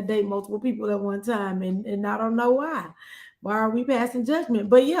folks that date multiple people at one time, and I don't know why. Why are we passing judgment?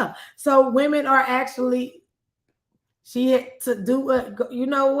 But yeah, so women are actually, she had to do it,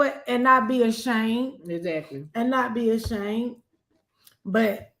 and not be ashamed. Exactly. And not be ashamed.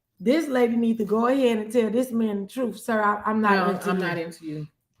 But this lady needs to go ahead and tell this man the truth, sir. I'm not into you.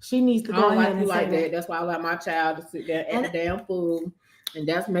 She needs to go ahead and say that. That's why I let my child to sit there and the damn fool. And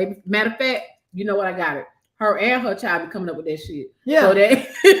that's matter of fact, you know what, I got it. Her and her child be coming up with that shit. Yeah. So that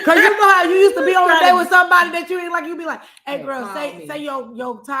because you know how you used to be on a date with somebody that you ain't like, you be like, hey girl, say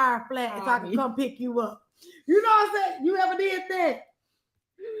your tire flat so I can come pick you up. You know what I'm saying? You ever did that?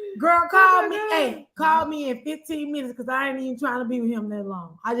 Girl, call my me. God. Hey, call me in 15 minutes because I ain't even trying to be with him that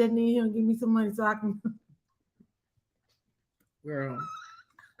long. I just need him to give me some money so I can. Girl.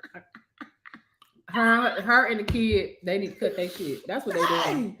 Her and the kid, they need to cut their shit. That's what they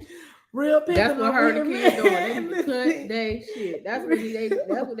doing. Hey, real pimping. That's what her and the over here, kid doing. They man. need to cut their shit. That's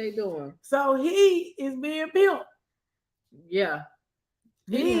what they doing. So he is being pimped. Yeah.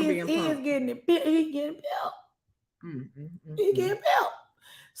 He is being punked. getting it. He getting pimped. He Mm. getting pimped.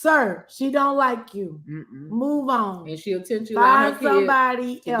 Sir, she don't like you. Mm-mm. Move on. And she'll tend to Find allow her kid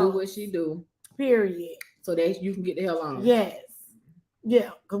somebody to else. do what she do. Period. So that you can get the hell on. Yes.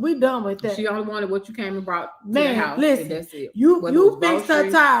 Yeah, because we done with that. She only wanted what you came and brought to Man, the house. listen, And that's it. You fixed her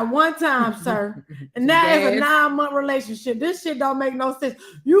tire one time, sir. And now it's a gas. 9-month relationship. This shit don't make no sense.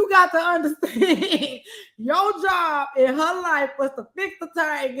 You got to understand your job in her life was to fix the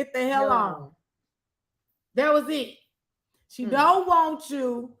tire and get the hell on. That was it. She don't want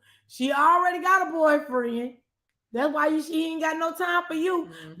you. She already got a boyfriend. That's why she ain't got no time for you.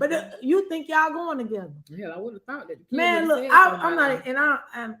 Mm-hmm. But you think y'all going together? Hell, I would have thought that. The kid Man, look, I'm not,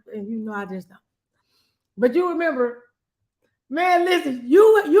 and you know I just don't. But you remember, man, listen,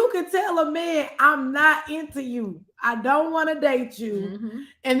 you can tell a man I'm not into you. I don't want to date you,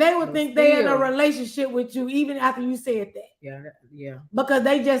 and they would think they're in a relationship with you even after you said that. Yeah. Because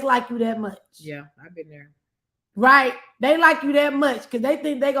they just like you that much. Yeah, I've been there. Right? They like you that much because they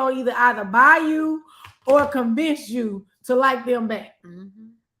think they're gonna either buy you or convince you to like them back.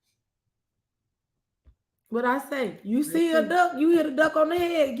 What I say? You see a duck, you hit a duck on the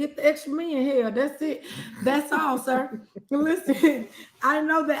head, get the extra million here. That's it. That's all, sir. Listen, I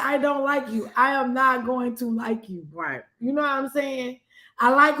know that I don't like you. I am not going to like you. Right. You know what I'm saying?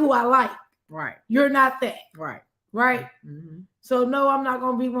 I like who I like. Right. You're not that. Right. Right. So no, I'm not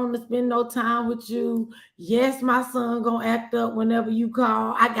gonna be wanting to spend no time with you. Yes, my son gonna act up whenever you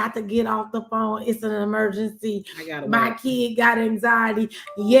call. I got to get off the phone. It's an emergency. My kid got anxiety.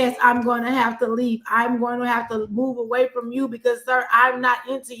 Yes, I'm gonna have to leave. I'm going to have to move away from you because, sir, I'm not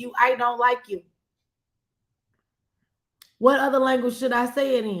into you. I don't like you. What other language should I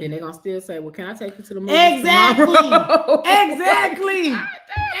say it in? And they're gonna still say, "Well, can I take you to the movie?" Exactly. Exactly.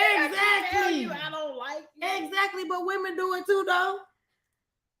 I don't like you. Exactly, but women do it too, though.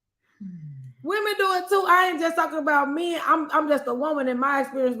 Women do it too. I ain't just talking about men. I'm just a woman, and my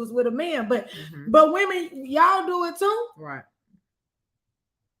experience was with a man. But women, y'all do it too. Right.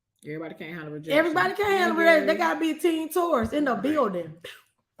 Everybody can't handle rejection. Everybody can't handle rejection. They gotta be teen tours in the building.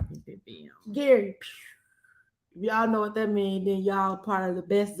 Gary, if y'all know what that means, then y'all part of the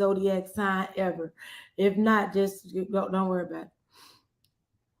best zodiac sign ever. If not, just don't worry about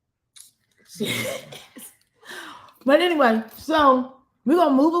it. But anyway, so we're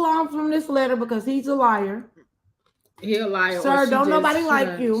gonna move along from this letter because he's a liar. He a liar. Sir, don't nobody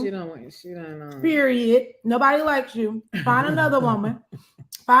like you. She don't. Period. Nobody likes you. Find another woman.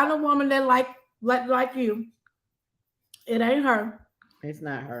 Find a woman that like you. It ain't her. It's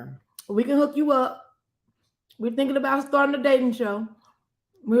not her. We can hook you up. We're thinking about starting a dating show.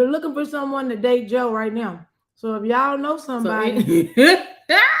 We're looking for someone to date Joe right now. So if y'all know somebody,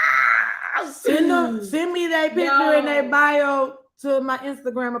 send me that picture in their bio to my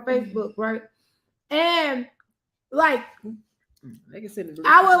Instagram or Facebook, right? And like, they can send it.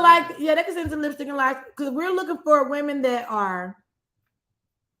 I would like, they can send it to Lipstick and Lies because we're looking for women that are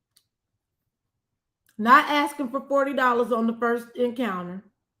not asking for $40 on the first encounter.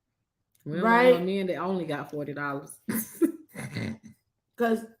 We don't want no men that only got $40.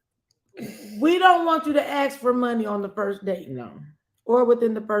 Because we don't want you to ask for money on the first date. No. Or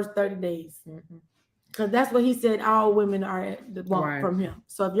within the first 30 days. Because that's what he said all women are want from him.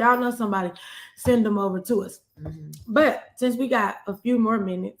 So if y'all know somebody, send them over to us. But since we got a few more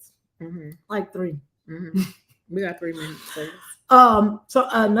minutes, like 3. We got 3 minutes. So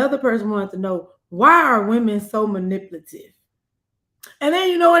another person wanted to know, why are women so manipulative? And then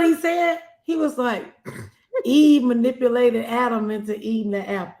you know what he said? He was like, Eve manipulated Adam into eating the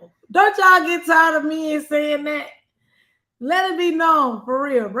apple. Don't y'all get tired of me saying that? Let it be known for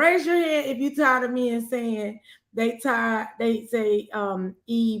real. Raise your hand if you're tired of me saying they say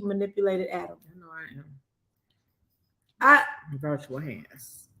Eve manipulated Adam. I know I am. Virtual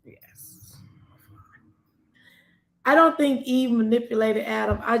hands. Yes. I don't think Eve manipulated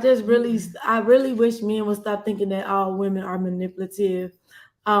Adam. I really wish men would stop thinking that all women are manipulative.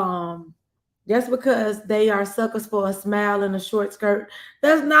 Just because they are suckers for a smile and a short skirt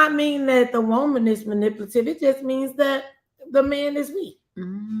does not mean that the woman is manipulative. It just means that the man is weak.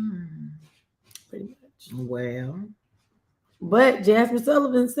 Pretty much. Well. But Jasmine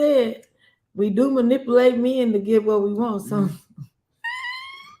Sullivan said we do manipulate men to get what we want. So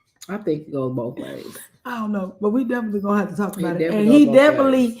I think it goes both ways. I don't know, but we definitely gonna have to talk about it. And definitely he goes both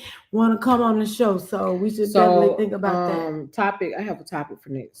definitely ways. want to come on the show, so we should definitely think about that Topic. I have a topic for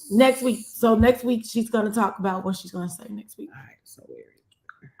next week. So next week she's gonna talk about what she's gonna say next week. All right, so weird.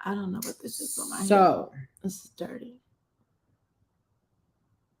 I don't know what this is on my head. So This is dirty.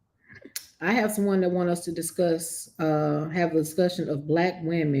 I have someone that want us to discuss, have a discussion of Black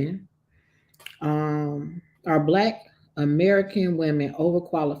women. Are Black American women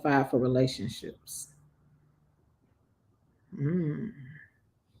overqualified for relationships? And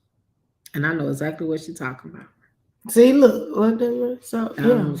I know exactly what she's talking about. See, look, what they so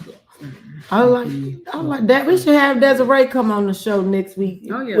yeah. I like that. We should have Desiree come on the show next week.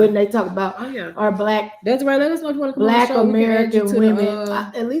 Oh, yeah. When they talk about our Black Desiree, let us know if you want to come Black on the show. American women.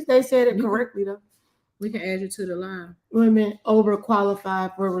 At least they said it correctly though. We can add you to the line. Women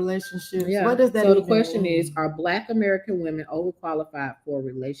overqualified for relationships. Yeah. What does that So mean? the question is, are Black American women overqualified for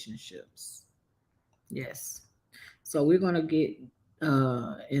relationships? Yes. So we're gonna get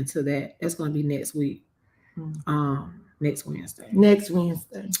into that. That's gonna be next week. Next Wednesday. Next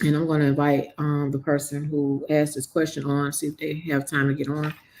Wednesday. And I'm gonna invite the person who asked this question on, see if they have time to get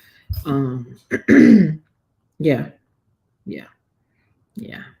on. Yeah.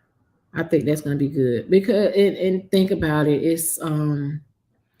 I think that's gonna be good because and think about it, it's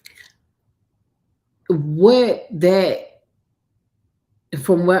what that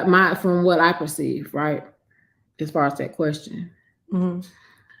from what I perceive, right? As far as that question.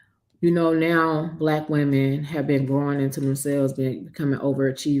 You know, now Black women have been growing into themselves, becoming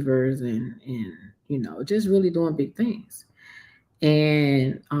overachievers and you know, just really doing big things.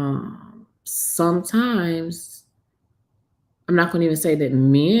 And sometimes I'm not going to even say that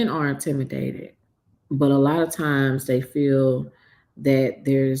men are intimidated, but a lot of times they feel that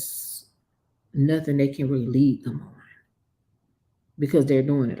there's nothing they can really lead them on because they're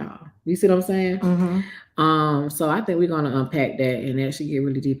doing it all. You see what I'm saying? So I think we're going to unpack that and actually get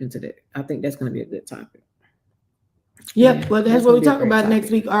really deep into that. I think that's going to be a good topic. Yep, yeah, well, that's what we talk about next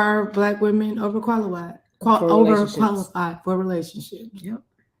week. Are Black women overqualified for relationships? Yep.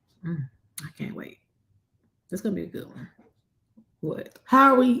 I can't wait. That's going to be a good one. What?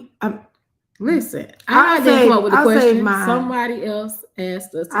 How are we? Listen, I didn't come up with the question. Somebody else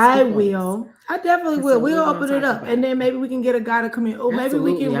asked us. I will. I definitely will. We'll open it up, and then maybe we can get a guy to come in, or maybe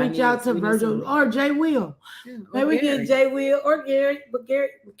we can reach out to Virgil or Jay Will. Maybe we get Jay Will or Gary, but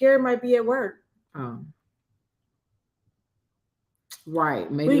Gary might be at work.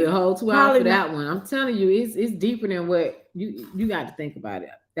 Right, maybe a whole 2 hours for that one. I'm telling you, it's deeper than what you got to think about it.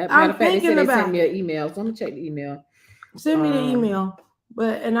 That matter of fact, they sent me an email, so I'm gonna check the email. Send me the email,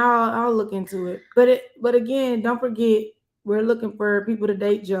 and I'll look into it. But again, don't forget, we're looking for people to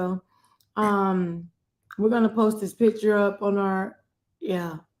date Joe. We're gonna post his picture up on our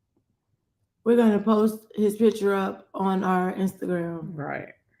We're gonna post his picture up on our Instagram.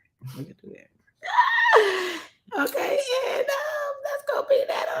 Right. We can do that. Okay, and that's gonna be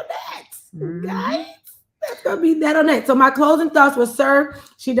that on that, guys. That's gonna be that on that. So my closing thoughts were, sir,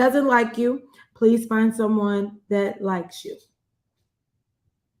 she doesn't like you. Please find someone that likes you.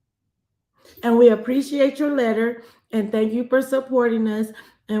 And we appreciate your letter and thank you for supporting us.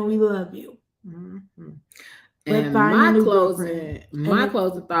 And we love you. And my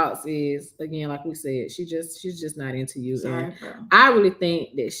closing thoughts is, again, like we said, she's just not into you. Sorry, and I really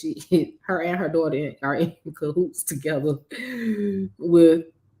think that her and her daughter are in cahoots together with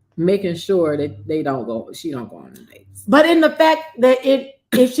making sure that she don't go on the dates. But in the fact that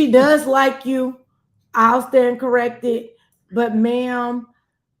if she does like you, I'll stand corrected. But ma'am,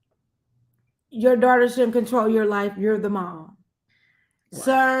 your daughter shouldn't control your life. You're the mom. Right.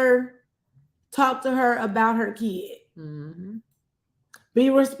 Sir, talk to her about her kid. Be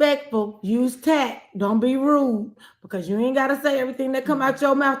respectful. Use tact. Don't be rude, because you ain't got to say everything that come out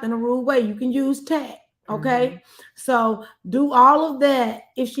your mouth in a rude way. You can use tact. Okay? So do all of that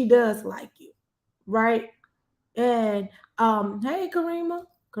if she does like you. Right? And hey, Karima.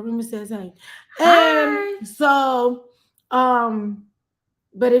 Karima says hey. Hi. And so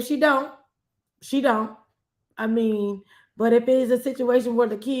but if she don't. I mean, but if it's a situation where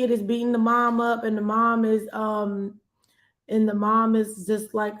the kid is beating the mom up and the mom is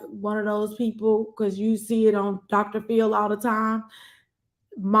just like one of those people, because you see it on Dr. Phil all the time.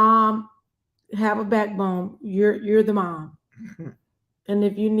 Mom, have a backbone. You're the mom. And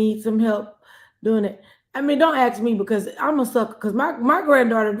if you need some help doing it, I mean, don't ask me, because I'm a sucker, because my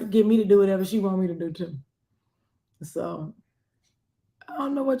granddaughter get me to do whatever she want me to do too. So I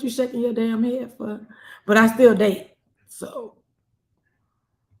don't know what you're shaking your damn head for, but I still date. So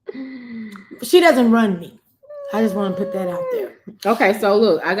she doesn't run me. I just want to put that out there. Okay, so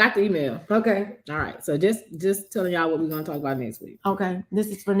look, I got the email. Okay. All right, so just telling y'all what we're gonna talk about next week. Okay. This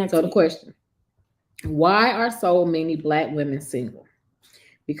is for next So the week. question: why are so many Black women single?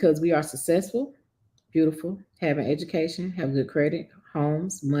 Because we are successful, beautiful, have an education, have good credit,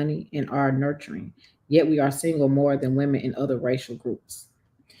 homes, money, and are nurturing. Yet we are single more than women in other racial groups.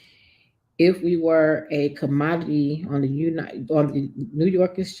 If we were a commodity on the New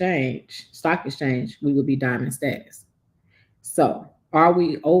York stock exchange, we would be diamond status. So, are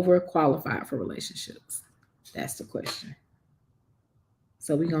we overqualified for relationships? That's the question.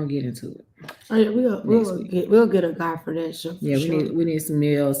 So we're gonna get into it. Oh, yeah, Next week. we'll get a guy for that show. Yeah, we need some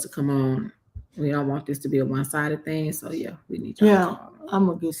males to come on. We don't want this to be a one-sided thing. So yeah, we need y'all to Yeah, come on. I'm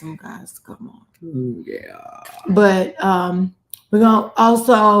gonna get some guys to come on. Ooh, yeah. But we're gonna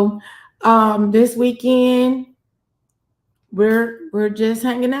also this weekend we're just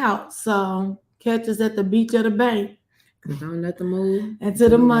hanging out. So catch us at the beach or the bank. Don't let them move. Until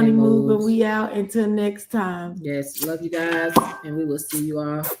the money move and moves. we out until next time. Yes, love you guys, and we will see you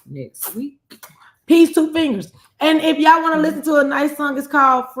all next week. Peace, 2 fingers. And if y'all want to listen to a nice song, it's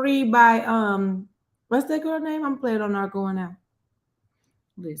called Free by what's that girl name? I'm playing on our going out.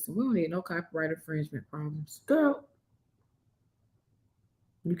 Listen, we don't need no copyright infringement problems. Girl.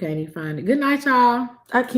 You can't even find it. Good night, y'all. I can't.